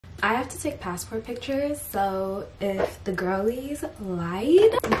I have to take passport pictures, so if the girlies lied,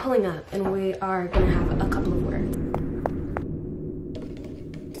 I'm pulling up and we are gonna have a couple of words.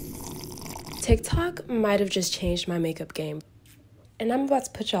 TikTok might have just changed my makeup game, and I'm about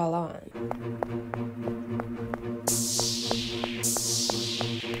to put y'all on.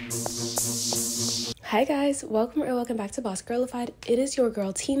 Hi guys, welcome or welcome back to Boss Girlified. It is your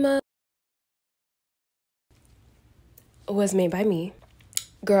girl Tima. Was made by me.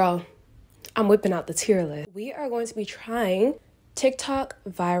 Girl, I'm whipping out the tier list. We are going to be trying TikTok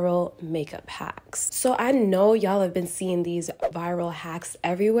viral makeup hacks. So I know y'all have been seeing these viral hacks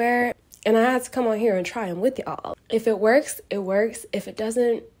everywhere, and I had to come on here and try them with y'all. If it works, it works. If it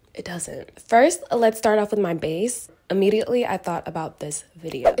doesn't, it doesn't. First, let's start off with my base. Immediately, I thought about this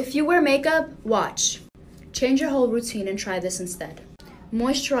video. If you wear makeup, watch. Change your whole routine and try this instead.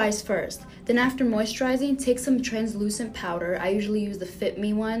 Moisturize first. Then after moisturizing, take some translucent powder. I usually use the Fit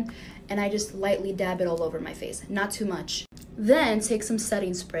Me one, and I just lightly dab it all over my face, not too much. Then take some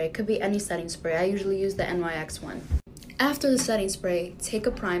setting spray. It could be any setting spray. I usually use the NYX one. After the setting spray, take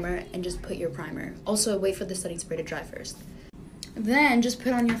a primer and just put your primer. Also, wait for the setting spray to dry first. Then just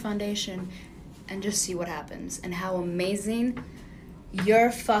put on your foundation and just see what happens and how amazing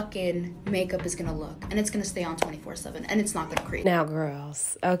your fucking makeup is gonna look, and it's gonna stay on 24/7, and it's not gonna creep. Now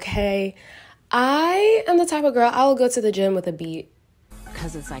girls, okay, I am the type of girl, I will go to the gym with a beat.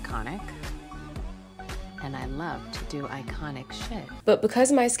 Because it's iconic, and I love to do iconic shit. But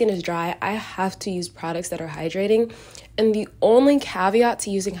because my skin is dry, I have to use products that are hydrating, and the only caveat to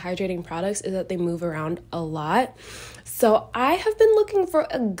using hydrating products is that they move around a lot. So I have been looking for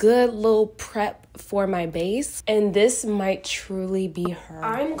a good little prep for my base, and this might truly be her.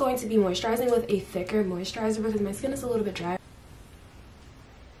 I'm going to be moisturizing with a thicker moisturizer because my skin is a little bit dry.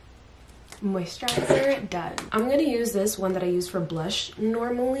 Moisturizer done. I'm gonna use this one that I use for blush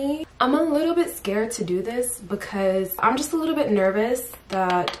normally. I'm a little bit scared to do this because I'm just a little bit nervous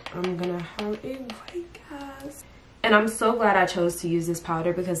that I'm gonna have a white cast. And I'm so glad I chose to use this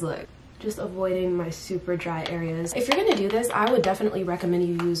powder because look, just avoiding my super dry areas. If you're gonna do this, I would definitely recommend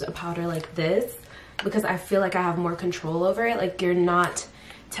you use a powder like this because I feel like I have more control over it. Like you're not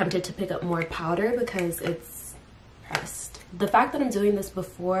tempted to pick up more powder because it's pressed. The fact that I'm doing this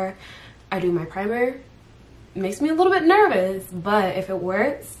before I do my primer makes me a little bit nervous, but if it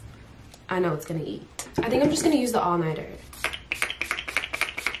works, I know it's gonna eat. I think I'm just gonna use the all-nighter.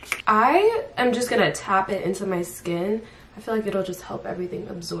 I am just gonna tap it into my skin. I feel like it'll just help everything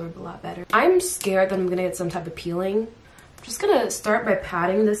absorb a lot better. I'm scared that I'm gonna get some type of peeling. I'm just gonna start by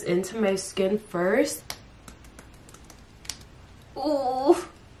patting this into my skin first. Ooh,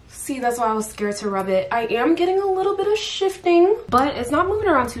 see, that's why I was scared to rub it. I am getting a little bit of shifting, but it's not moving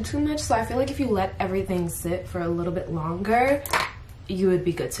around too much, so I feel like if you let everything sit for a little bit longer, you would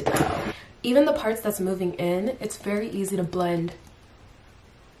be good to go. Even the parts that's moving in, it's very easy to blend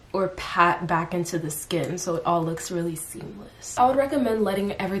or pat back into the skin so it all looks really seamless. I would recommend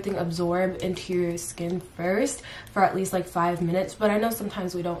letting everything absorb into your skin first for at least like 5 minutes, but I know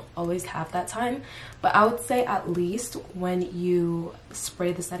sometimes we don't always have that time. But I would say at least when you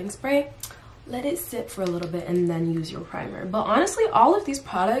spray the setting spray, let it sit for a little bit and then use your primer. But honestly, all of these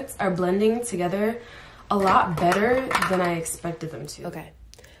products are blending together a lot better than I expected them to. Okay,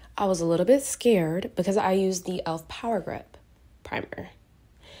 I was a little bit scared because I used the e.l.f. Power Grip primer.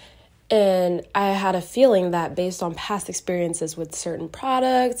 And I had a feeling that based on past experiences with certain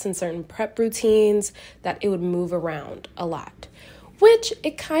products and certain prep routines, that it would move around a lot, which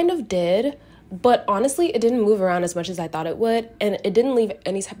it kind of did. But honestly, it didn't move around as much as I thought it would. And it didn't leave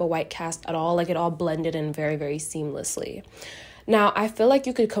any type of white cast at all. Like it all blended in very, very seamlessly. Now, I feel like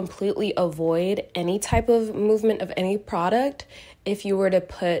you could completely avoid any type of movement of any product if you were to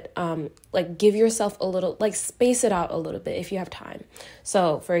put, like give yourself a little, like space it out a little bit if you have time.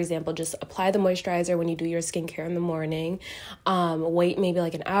 So for example, just apply the moisturizer when you do your skincare in the morning, wait maybe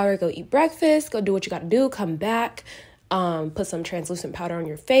like an hour, go eat breakfast, go do what you gotta do, come back, put some translucent powder on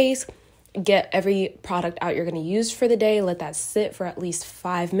your face, get every product out you're going to use for the day, let that sit for at least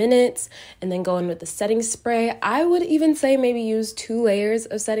 5 minutes, and then go in with the setting spray. I would even say maybe use 2 layers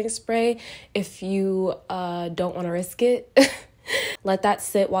of setting spray if you don't want to risk it. Let that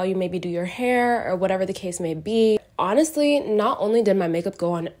sit while you maybe do your hair or whatever the case may be. Honestly, not only did my makeup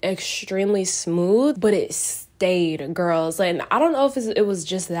go on extremely smooth, but it stayed, girls. And I don't know if it was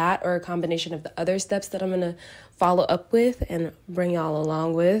just that or a combination of the other steps that I'm going to follow up with and bring y'all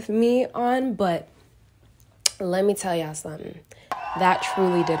along with me on, but let me tell y'all something. That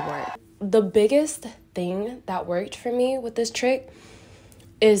truly did work. The biggest thing that worked for me with this trick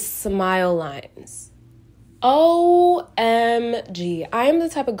is smile lines. OMG. I am the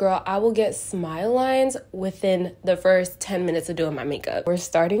type of girl, I will get smile lines within the first 10 minutes of doing my makeup. We're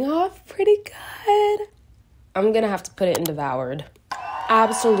starting off pretty good. I'm gonna have to put it in devoured.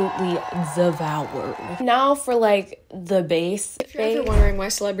 Absolutely devoured. Now for like the base. If you're ever wondering why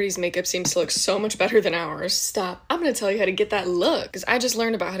celebrities' makeup seems to look so much better than ours, stop. I'm gonna tell you how to get that look, because I just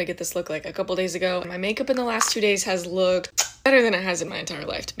learned about how to get this look like a couple days ago. My makeup in the last 2 days has looked better than it has in my entire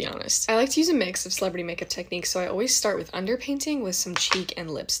life, to be honest. I like to use a mix of celebrity makeup techniques, so I always start with underpainting with some cheek and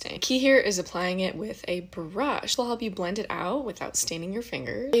lip stain. Key here is applying it with a brush. This will help you blend it out without staining your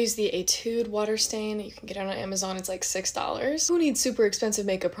fingers. I use the Etude water stain. You can get it on Amazon. It's like $6. Who needs super expensive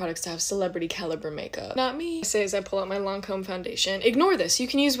makeup products to have celebrity caliber makeup? Not me. I say as I pull out my Lancome foundation. Ignore this. You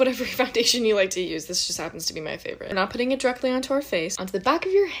can use whatever foundation you like to use. This just happens to be my favorite. We're not putting it directly onto our face, onto the back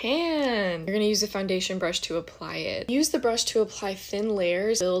of your hand. You're gonna use a foundation brush to apply it. Use the brush to apply thin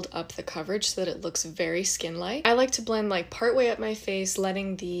layers, build up the coverage so that it looks very skin-like. I like to blend like part way up my face,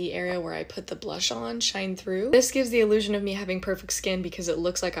 letting the area where I put the blush on shine through. This gives the illusion of me having perfect skin because it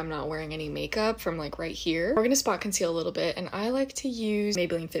looks like I'm not wearing any makeup from like right here. We're gonna spot conceal a little bit, and I like to use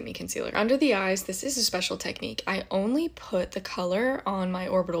Maybelline Fit Me Concealer. Under the eyes, this is a special technique. I only put the color on my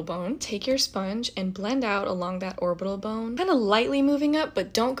orbital bone. Take your sponge and blend out along that orbital bone, kind of lightly moving up,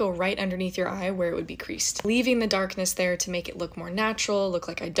 but don't go right underneath your eye where it would be creased. Leaving the darkness there to make it look more natural, look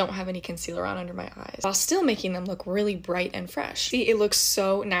like I don't have any concealer on under my eyes, while still making them look really bright and fresh. See, it looks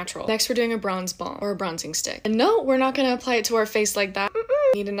so natural. Next, we're doing a bronze balm or a bronzing stick. And no, we're not gonna apply it to our face like that.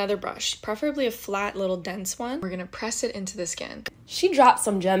 Need another brush, preferably a flat little dense one. We're gonna press it into the skin. She dropped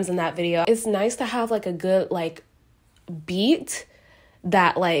some gems in that video. It's nice to have like a good like beat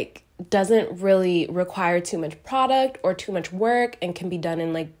that like doesn't really require too much product or too much work and can be done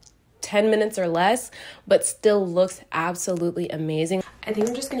in like 10 minutes or less, but still looks absolutely amazing. I think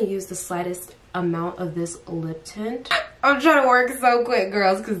I'm just gonna use the slightest amount of this lip tint. I'm trying to work so quick,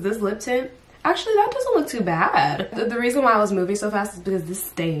 girls, because this lip tint, actually that doesn't look too bad. The reason why I was moving so fast is because this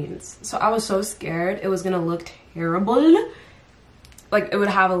stains. So I was so scared it was gonna look terrible. Like it would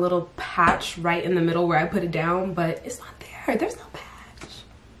have a little patch right in the middle where I put it down, but it's not there. There's no patch.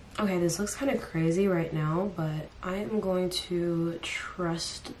 Okay, this looks kind of crazy right now, but I am going to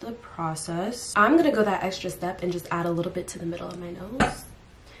trust the process. I'm gonna go that extra step and just add a little bit to the middle of my nose.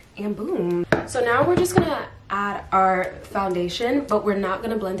 And boom. So now we're just gonna add our foundation, but we're not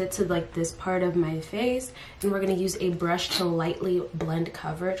gonna blend it to like this part of my face, and we're gonna use a brush to lightly blend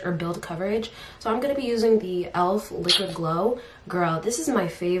coverage or build coverage. So I'm gonna be using the e.l.f. Liquid Glow. Girl, this is my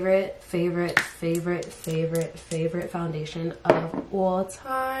favorite foundation of all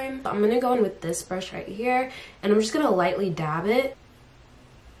time. I'm gonna go in with this brush right here, and I'm just gonna lightly dab it.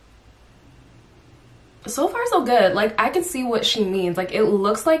 So far so good. Like I can see what she means. Like it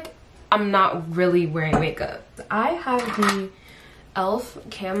looks like I'm not really wearing makeup. I have the e.l.f.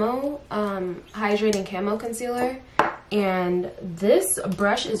 Camo hydrating camo concealer, and this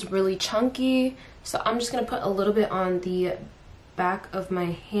brush is really chunky, so I'm just gonna put a little bit on the back of my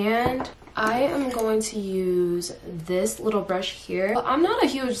hand. I am going to use this little brush here. I'm not a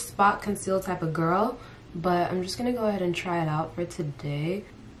huge spot conceal type of girl, but I'm just gonna go ahead and try it out for today.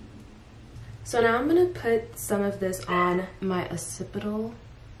 So now I'm gonna put some of this on my occipital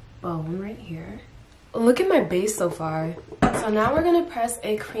bone right here. Look at my base so far. So now we're gonna press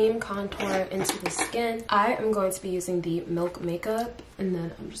a cream contour into the skin. I am going to be using the Milk Makeup, and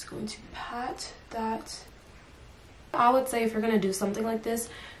then I'm just going to pat that. I would say if you're gonna do something like this,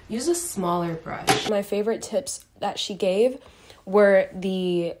 use a smaller brush. My favorite tips that she gave were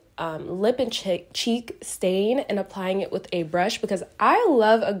the lip and cheek stain and applying it with a brush, because I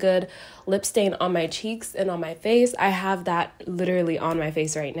love a good lip stain on my cheeks and on my face. I have that literally on my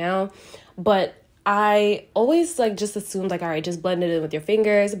face right now, but I always like just assumed like, all right, just blend it in with your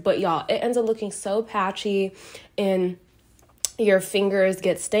fingers, but y'all, it ends up looking so patchy and your fingers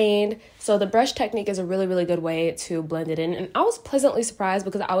get stained. So the brush technique is a really good way to blend it in, and I was pleasantly surprised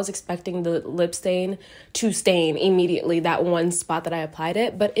because I was expecting the lip stain to stain immediately that one spot that I applied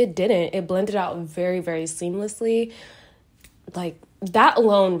it, but it didn't. It blended out very seamlessly. Like that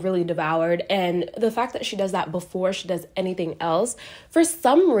alone really devoured. And the fact that she does that before she does anything else, for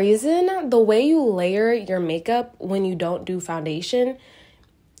some reason the way you layer your makeup when you don't do foundation,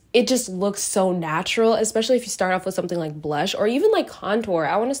 it just looks so natural, especially if you start off with something like blush or even like contour.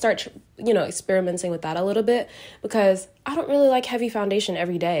 I want to start, you know, experimenting with that a little bit, because I don't really like heavy foundation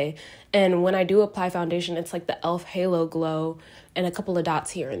every day. And when I do apply foundation, it's like the e.l.f. Halo Glow and a couple of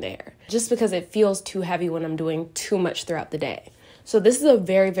dots here and there, just because it feels too heavy when I'm doing too much throughout the day. So this is a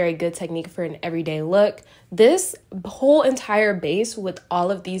very good technique for an everyday look. This whole entire base with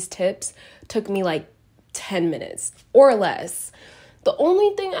all of these tips took me like 10 minutes or less. The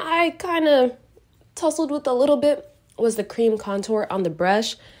only thing I kind of tussled with a little bit was the cream contour on the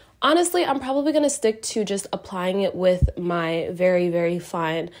brush. Honestly, I'm probably going to stick to just applying it with my very, very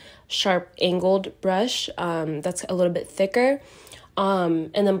fine, sharp angled brush that's a little bit thicker.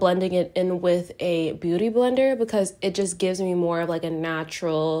 And then blending it in with a beauty blender because it just gives me more of like a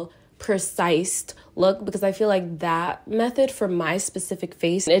natural, precise look, because I feel like that method for my specific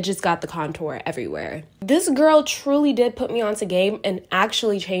face, it just got the contour everywhere. This girl truly did put me onto game and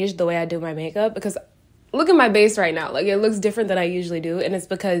actually changed the way I do my makeup, because look at my base right now. Like, it looks different than I usually do, and it's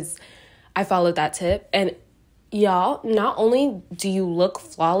because I followed that tip. And y'all, not only do you look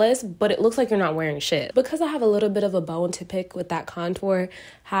flawless, but it looks like you're not wearing shit. Because I have a little bit of a bone to pick with that contour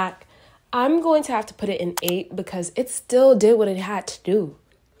hack, I'm going to have to put it in 8 because it still did what it had to do.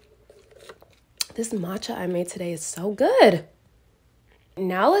 This matcha I made today is so good.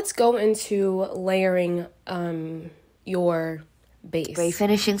 Now let's go into layering your base. Spray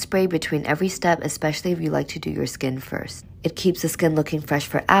finishing spray between every step, especially if you like to do your skin first. It keeps the skin looking fresh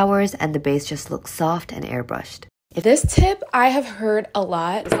for hours and the base just looks soft and airbrushed. This tip I have heard a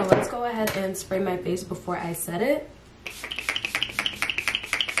lot. So let's go ahead and spray my face before I set it.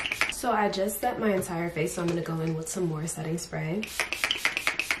 So I just set my entire face, so I'm gonna go in with some more setting spray.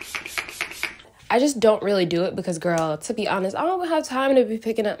 I just don't really do it because, girl, to be honest, I don't have time to be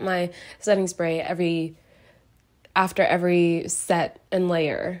picking up my setting spray after every set and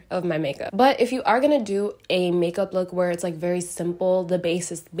layer of my makeup. But if you are gonna do a makeup look where it's like very simple, the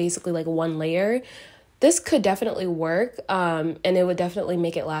base is basically like one layer, this could definitely work, and it would definitely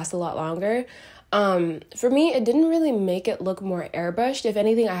make it last a lot longer. For me, it didn't really make it look more airbrushed. If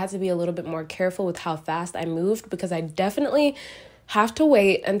anything, I had to be a little bit more careful with how fast I moved, because I definitely have to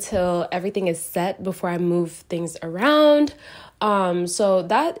wait until everything is set before I move things around. So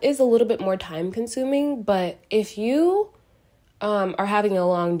that is a little bit more time consuming. But if you are having a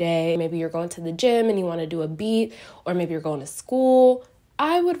long day, maybe you're going to the gym and you want to do a beat, or maybe you're going to school,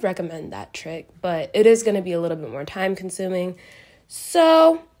 I would recommend that trick, but it is going to be a little bit more time consuming.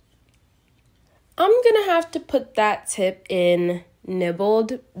 So I'm going to have to put that tip in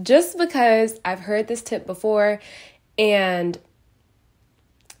nibbled, just because I've heard this tip before and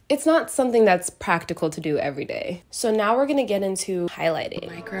it's not something that's practical to do every day. So now we're gonna get into highlighting.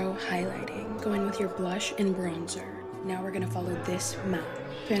 Micro highlighting, going with your blush and bronzer. Now we're gonna follow this map.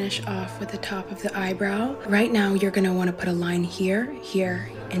 Finish off with the top of the eyebrow. Right now you're gonna wanna put a line here, here,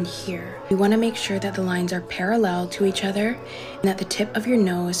 and here. You wanna make sure that the lines are parallel to each other and that the tip of your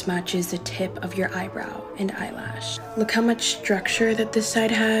nose matches the tip of your eyebrow and eyelash. Look how much structure that this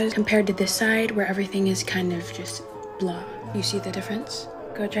side has compared to this side where everything is kind of just blah. You see the difference?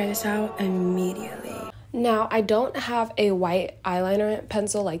 Go try this out immediately. Now, I don't have a white eyeliner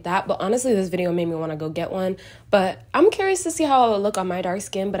pencil like that, but honestly, this video made me want to go get one. But I'm curious to see how it will look on my dark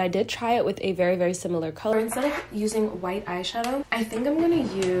skin, but I did try it with a very, very similar color. Instead of using white eyeshadow, I think I'm going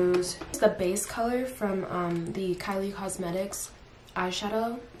to use the base color from the Kylie Cosmetics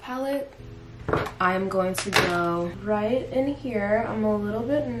eyeshadow palette. I'm going to go right in here. I'm a little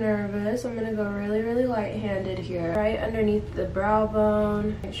bit nervous. I'm gonna go really, really light-handed here. Right underneath the brow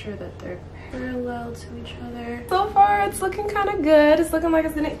bone. Make sure that they're parallel to each other. So far, it's looking kind of good. It's looking like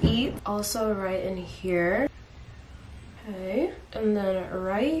it's gonna eat. Also right in here. Okay. And then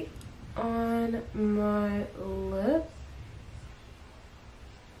right on my lip.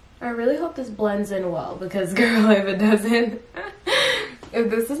 I really hope this blends in well, because girl, if it doesn't, if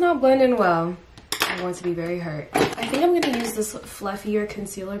this does not blend in well, I'm going to be very hurt. I think I'm going to use this fluffier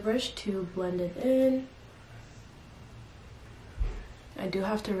concealer brush to blend it in. I do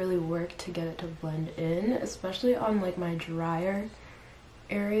have to really work to get it to blend in, especially on like my drier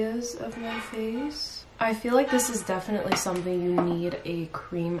areas of my face. I feel like this is definitely something you need a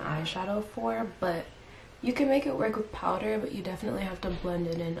cream eyeshadow for, but you can make it work with powder, but you definitely have to blend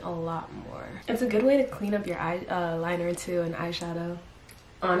it in a lot more. It's a good way to clean up your liner too, and eyeshadow.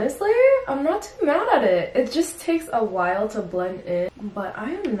 Honestly, I'm not too mad at it. It just takes a while to blend in, but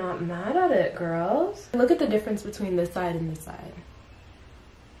I am not mad at it, girls. Look at the difference between this side and this side.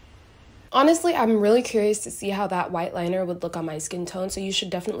 Honestly, I'm really curious to see how that white liner would look on my skin tone, so you should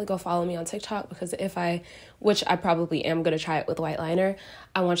definitely go follow me on TikTok, because which I probably am going to try it with white liner,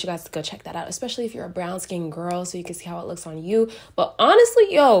 I want you guys to go check that out, especially if you're a brown skin girl, so you can see how it looks on you. But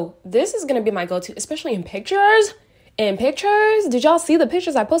honestly, yo, this is going to be my go-to, especially in pictures. Did y'all see the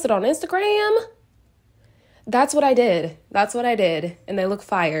pictures I posted on Instagram? That's what I did. That's what I did. And they look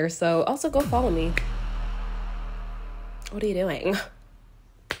fire. So also go follow me. What are you doing?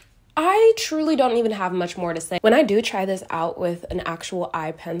 I truly don't even have much more to say. When I do try this out with an actual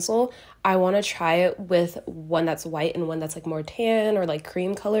eye pencil, I want to try it with one that's white and one that's like more tan or like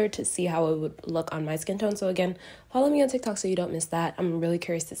cream color to see how it would look on my skin tone. So again, follow me on TikTok so you don't miss that. I'm really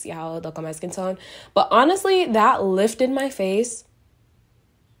curious to see how it would look on my skin tone. But honestly, that lifted my face.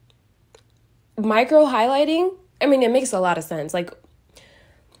 Micro highlighting, I mean, it makes a lot of sense. Like,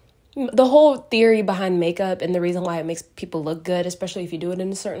 the whole theory behind makeup and the reason why it makes people look good, especially if you do it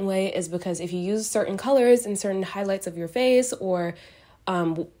in a certain way, is because if you use certain colors and certain highlights of your face or,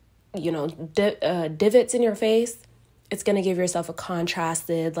 you know, divots in your face, it's going to give yourself a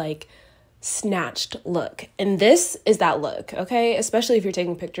contrasted, like, snatched look. And this is that look, okay? Especially if you're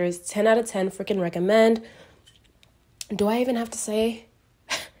taking pictures. 10 out of 10 freaking recommend. Do I even have to say?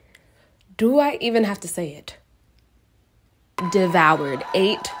 Do I even have to say it? Devoured.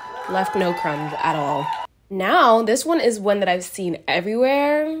 8. Left no crumbs at all. Now, this one is one that I've seen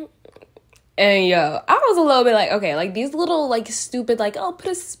everywhere. And yo, I was a little bit like, okay, like these little like stupid, like, oh,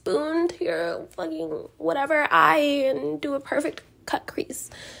 put a spoon to your fucking whatever eye and do a perfect cut crease.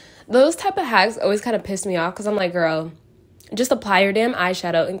 Those type of hacks always kind of piss me off because I'm like, girl, just apply your damn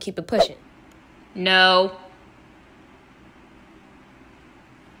eyeshadow and keep it pushing. No.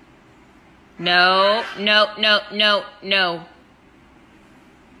 No, no, no, no, no.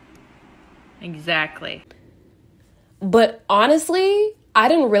 Exactly. But honestly, I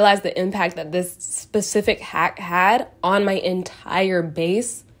didn't realize the impact that this specific hack had on my entire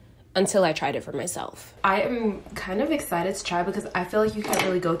base until I tried it for myself. I am kind of excited to try because I feel like you can't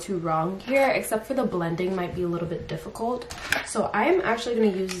really go too wrong here, except for the blending might be a little bit difficult. So I am actually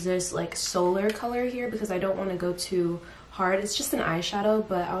going to use this like solar color here because I don't want to go too hard. It's just an eyeshadow,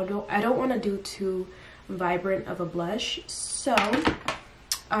 but I don't want to do too vibrant of a blush. So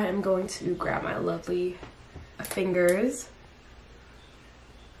I am going to grab my lovely fingers.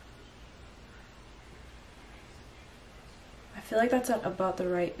 I feel like that's at about the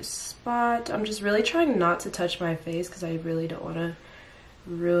right spot. I'm just really trying not to touch my face because I really don't want to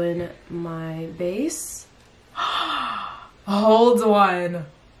ruin my base. Hold on.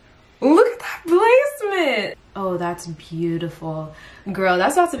 Look at that placement. Oh, that's beautiful. Girl,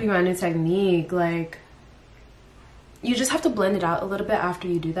 that's about to be my new technique. Like, you just have to blend it out a little bit after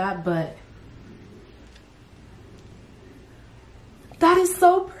you do that, but that is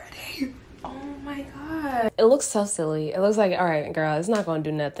so pretty. Oh my god. It looks so silly. It looks like, all right, girl, it's not gonna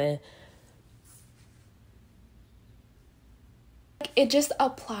do nothing. It just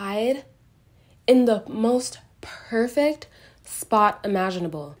applied in the most perfect spot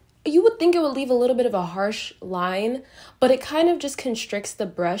imaginable. You would think it would leave a little bit of a harsh line, but it kind of just constricts the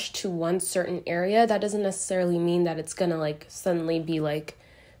brush to one certain area. That doesn't necessarily mean that it's gonna like suddenly be like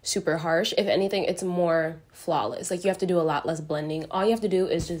super harsh. If anything, it's more flawless. Like, you have to do a lot less blending. All you have to do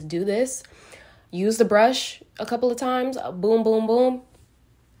is just do this, use the brush a couple of times, boom, boom, boom,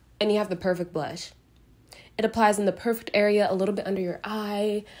 and you have the perfect blush. It applies in the perfect area, a little bit under your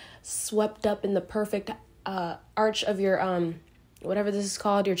eye, swept up in the perfect arch of your whatever this is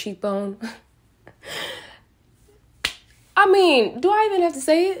called, your cheekbone. I mean, do I even have to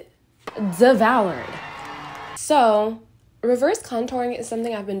say it? Devoured. So, reverse contouring is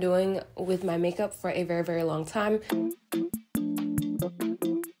something I've been doing with my makeup for a very, very long time.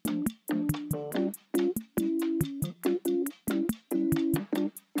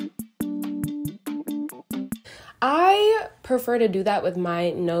 I prefer to do that with my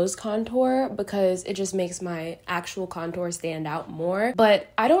nose contour because it just makes my actual contour stand out more.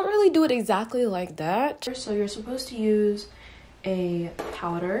 But I don't really do it exactly like that. So you're supposed to use a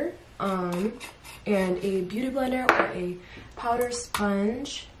powder and a beauty blender or a powder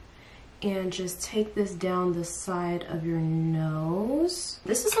sponge and just take this down the side of your nose.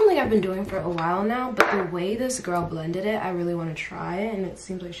 This is something I've been doing for a while now, but the way this girl blended it, I really want to try it, and it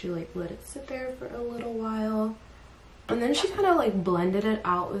seems like she like let it sit there for a little while. And then she kind of like blended it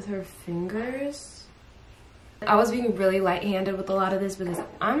out with her fingers. I was being really light-handed with a lot of this because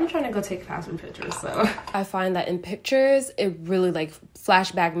I'm trying to go take fashion pictures, so. I find that in pictures, it really like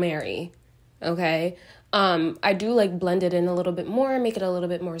flashback Mary, okay? I do like blend it in a little bit more, make it a little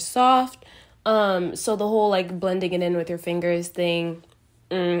bit more soft. So the whole like blending it in with your fingers thing.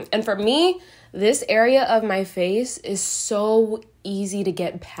 And for me, this area of my face is so easy to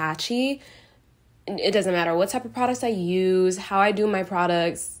get patchy. It doesn't matter what type of products I use, how I do my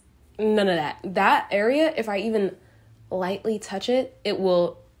products, none of that. That area, if I even lightly touch it, it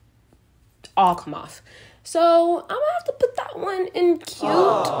will all come off. So I'm gonna have to put that one in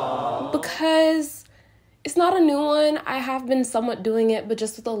cute because it's not a new one. I have been somewhat doing it, but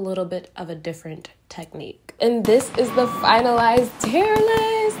just with a little bit of a different technique. And this is the finalized tier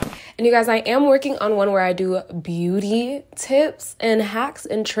list. And you guys, I am working on one where I do beauty tips and hacks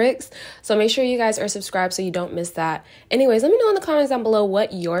and tricks. So make sure you guys are subscribed so you don't miss that. Anyways, let me know in the comments down below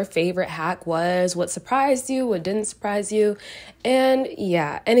what your favorite hack was, what surprised you, what didn't surprise you. And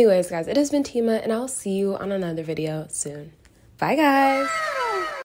yeah, anyways, guys, it has been Tima, and I'll see you on another video soon. Bye, guys.